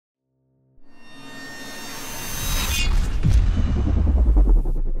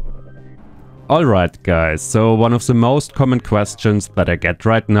Alright guys, so one of the most common questions that I get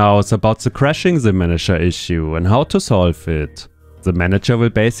right now is about the crashing XIM manager issue and how to solve it. The manager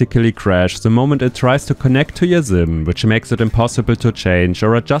will basically crash the moment it tries to connect to your XIM, which makes it impossible to change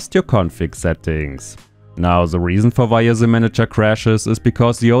or adjust your config settings. Now, the reason for why your XIM manager crashes is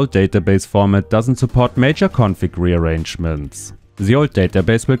because the old database format doesn't support major config rearrangements. The old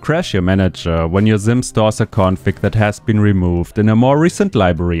database will crash your manager when your XIM stores a config that has been removed in a more recent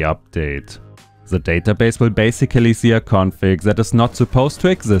library update. The database will basically see a config that is not supposed to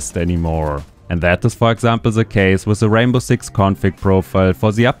exist anymore. And that is for example the case with the Rainbow Six config profile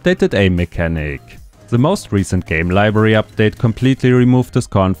for the updated aim mechanic. The most recent game library update completely removed this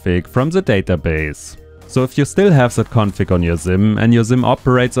config from the database. So if you still have that config on your XIM and your XIM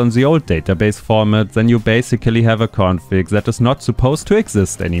operates on the old database format, then you basically have a config that is not supposed to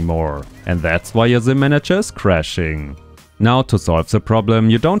exist anymore. And that's why your XIM manager is crashing. Now, to solve the problem,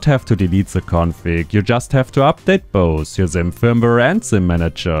 you don't have to delete the config, you just have to update both your XIM firmware and XIM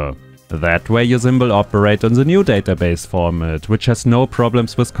manager. That way your XIM will operate on the new database format, which has no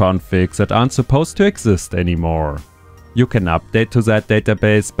problems with configs that aren't supposed to exist anymore. You can update to that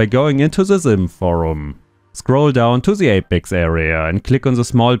database by going into the XIM forum. Scroll down to the Apex area and click on the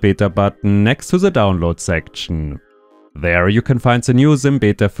small beta button next to the download section. There you can find the new XIM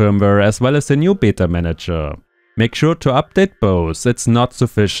beta firmware as well as the new beta manager. Make sure to update both, it's not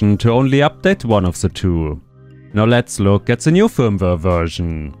sufficient to only update one of the two. Now let's look at the new firmware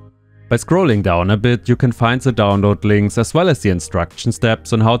version. By scrolling down a bit you can find the download links as well as the instruction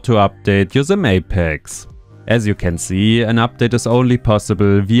steps on how to update your XIM Apex. As you can see, an update is only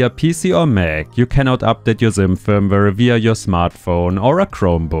possible via PC or Mac, you cannot update your XIM firmware via your smartphone or a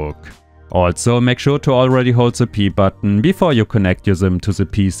Chromebook. Also, make sure to already hold the P button before you connect your XIM to the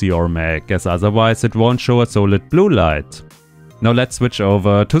PC or Mac, as otherwise it won't show a solid blue light. Now let's switch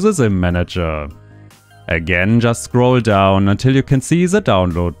over to the XIM manager. Again, just scroll down until you can see the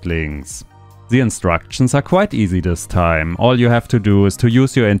download links. The instructions are quite easy this time. All you have to do is to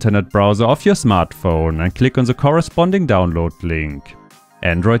use your internet browser of your smartphone and click on the corresponding download link.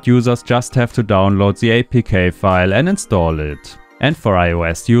 Android users just have to download the APK file and install it. And for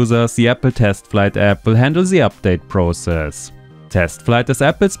iOS users, the Apple TestFlight app will handle the update process. TestFlight is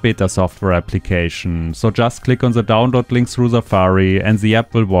Apple's beta software application, so just click on the download link through Safari and the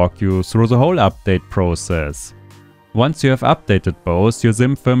app will walk you through the whole update process. Once you have updated both your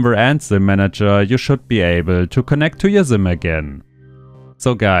XIM firmware and XIM manager, you should be able to connect to your XIM again.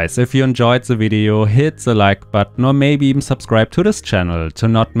 So guys, if you enjoyed the video, hit the like button or maybe even subscribe to this channel to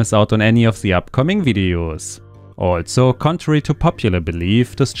not miss out on any of the upcoming videos. Also, contrary to popular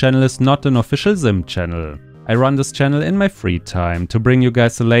belief, this channel is not an official XIM channel. I run this channel in my free time to bring you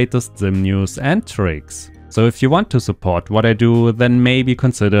guys the latest XIM news and tricks. So if you want to support what I do, then maybe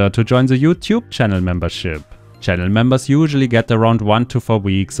consider to join the YouTube channel membership. Channel members usually get around 1 to 4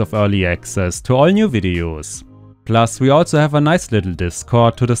 weeks of early access to all new videos. Plus, we also have a nice little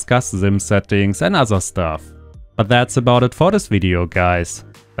Discord to discuss XIM settings and other stuff. But that's about it for this video guys.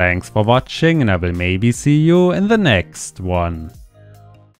 Thanks for watching and I will maybe see you in the next one.